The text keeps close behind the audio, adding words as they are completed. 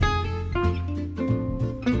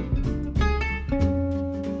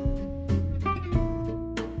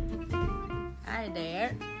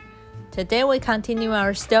Today we continue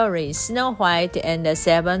our story, Snow White and the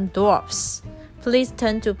Seven Dwarfs. Please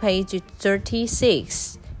turn to page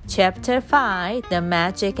 36, Chapter 5, The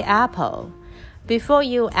Magic Apple. Before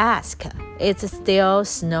you ask, it's still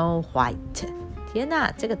Snow White. 天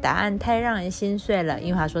哪，这个答案太让人心碎了，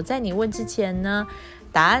因为他说在你问之前呢，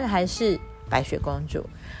答案还是白雪公主。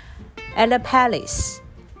At the palace,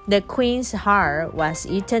 the queen's heart was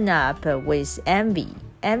eaten up with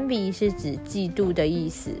envy.Envy 是指嫉妒的意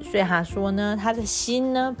思，所以他说呢，他的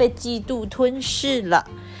心呢被嫉妒吞噬了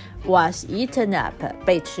 ，was eaten up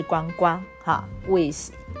被吃光光，哈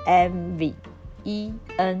 ，with envy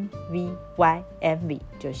E-N-V-Y envy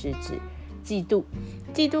就是指嫉妒，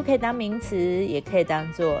嫉妒可以当名词，也可以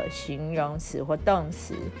当做形容词或动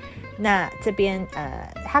词。那这边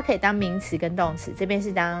它可以当名词跟动词，这边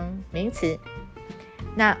是当名词。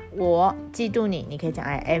那我嫉妒你，你可以讲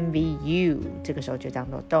I envy you， 这个时候就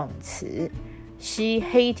当做动词。She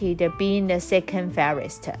hated being the second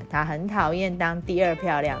fairest， 她很讨厌当第二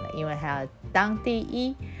漂亮的，因为她要当第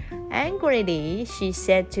一。Angrily, she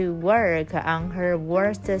set to work on her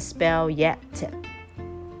worst spell yet。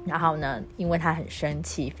 然后呢，因为她很生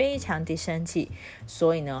气，非常的生气，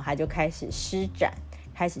所以呢，她就开始施展，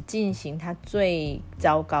开始进行她最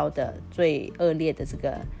糟糕的、最恶劣的这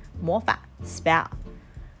个魔法 spell。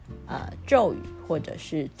咒语或者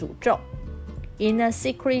是诅咒。In a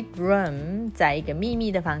secret room， 在一个秘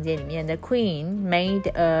密的房间里面， The queen made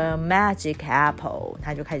a magic apple，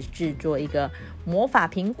 她就开始制作一个魔法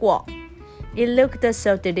苹果。It looked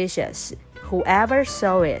so delicious. Whoever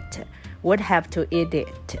saw it would have to eat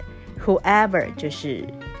it. Whoever 就是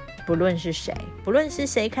不论是谁，不论是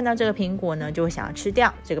谁看到这个苹果呢，就会想要吃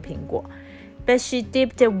掉这个苹果。But she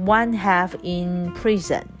dipped one half in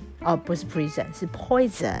prison.不是 prison， 是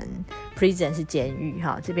poison。 prison 是监狱，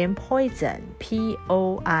这边 poison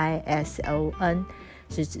P-O-I-S-O-N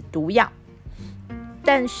是指毒药。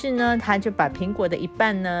但是呢，他就把苹果的一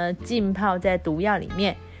半呢浸泡在毒药里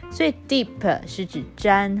面，所以 dip 是指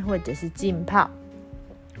沾或者是浸泡。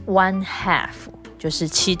one half 就是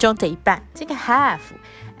其中的一半，这个 half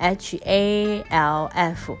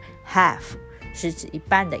H-A-L-F half 是指一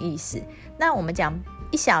半的意思。那我们讲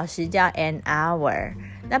1小时叫 an hour，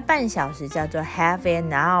那半小时叫做 half an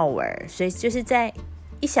hour， 所以就是在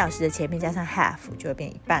1小时的前面加上 half 就会变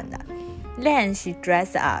一半了。Then she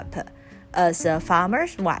dressed up as a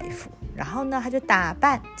farmer's wife， 然后呢，她就打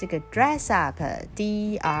扮，这个 dress up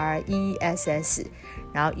D-R-E-S-S，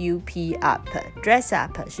 然後 U-P up dress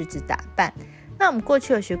up 是指打扮。那我们过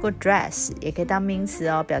去有学过 dress， 也可以当名词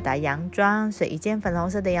哦，表达洋装，所以一件粉红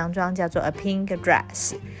色的洋装叫做 a pink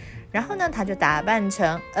dress。然后呢，她就打扮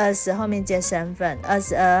成 as 后面接身份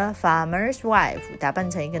as a farmer's wife， 打扮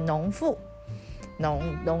成一个农妇，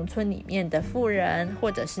农村里面的妇人或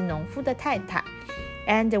者是农夫的太太。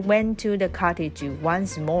And went to the cottage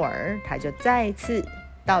once more， 她就再一次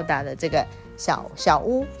到达了这个小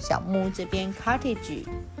屋小木屋这边 cottage。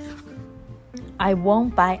 I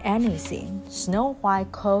won't buy anything， Snow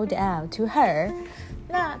White called out to her。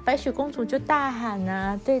 那白雪公主就大喊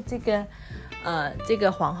啊，对这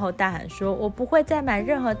个皇后大喊说，我不会再买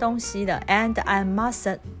任何东西了。 And I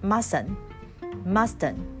mustn't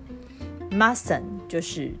就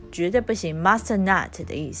是绝对不行， must not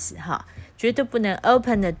的意思哈，绝对不能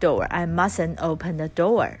open the door， I mustn't open the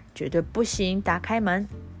door， 绝对不行打开门。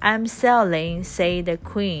 I'm selling said the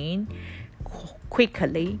queen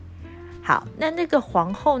quickly。 好，那个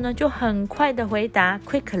皇后呢就很快的回答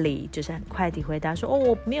quickly 就是很快的回答说，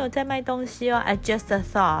我没有在卖东西哦。 I just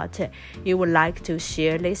thought you would like to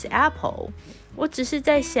share this apple， 我只是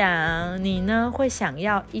在想你呢会想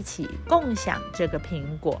要一起共享这个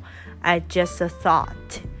苹果。 I just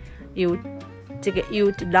thought you 这个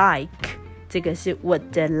you'd like 这个是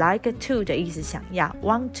would like to 的意思，想要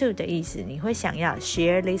want to 的意思，你会想要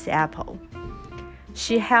share this apple。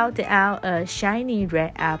 She held out a shiny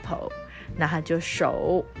red apple，那他就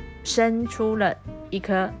手伸出了一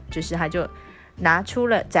颗，就是他就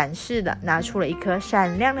展示了拿出了一颗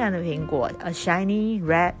闪亮亮的苹果 a shiny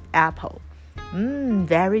red apple。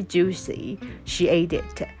 very juicy she ate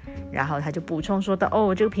it， 然后他就补充说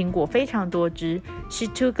到，这个苹果非常多汁。 She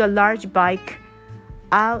took a large bite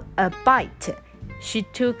she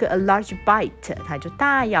took a large bite， 他就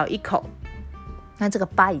大咬一口。那这个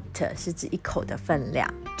bite 是指一口的分量，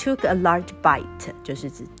 took a large bite 就是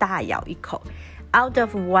指大咬一口。 Out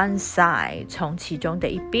of one side 从其中的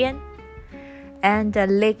一边。 And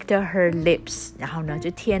licked her lips， 然后呢就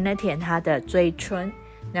舔了舔她的嘴唇。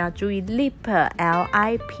那要注意 lip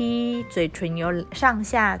L-I-P， 嘴唇有上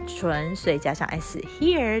下唇，所以加上 S。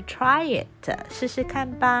 Here try it， 试试看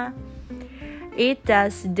吧。It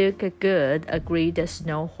does look good, agreed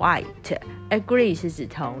Snow White. Agree 是指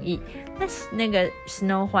同意。那个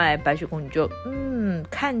Snow White 白雪公主就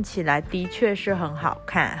看起来的确是很好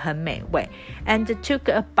看，很美味。And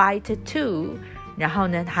took a bite too. 然后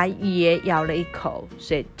呢，她也咬了一口，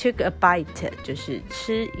所以 took a bite 就是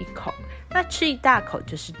吃一口。那吃一大口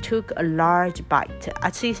就是 took a large bite 啊，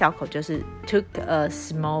吃一小口就是 took a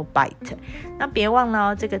small bite。那别忘了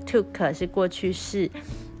哦，这个 took 是过去式，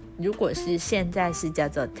如果是现在是叫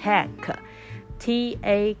做 take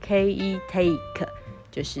take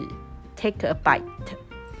就是 take a bite。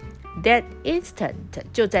 That instant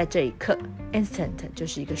就在这一刻， instant 就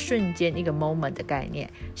是一个瞬间，一个 moment 的概念。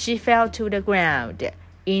 She fell to the ground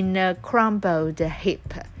in a crumbled heap。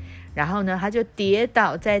 然后呢，她就跌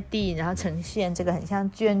倒在地，然后呈现这个很像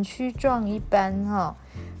卷曲状一般好，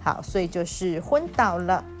所以就是昏倒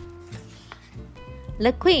了。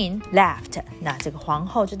 The queen laughed， 那这个皇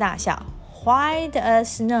后就大笑。 White as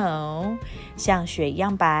snow， 像雪一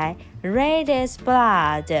样白。 Red as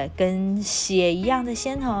blood， 跟血一样的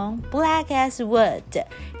鲜红。 Black as wood，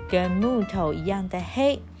 跟木头一样的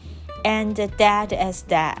黑。 And dead as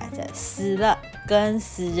dead， 死了，跟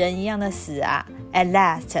死人一样的死啊。 At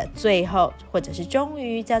last， 最后或者是终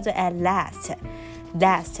于叫做 at last。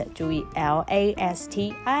 Last 注意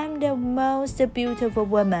L-A-S-T， I'm the most beautiful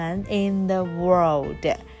woman in the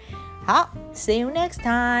world。 好， see you next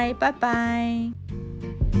time， 拜拜。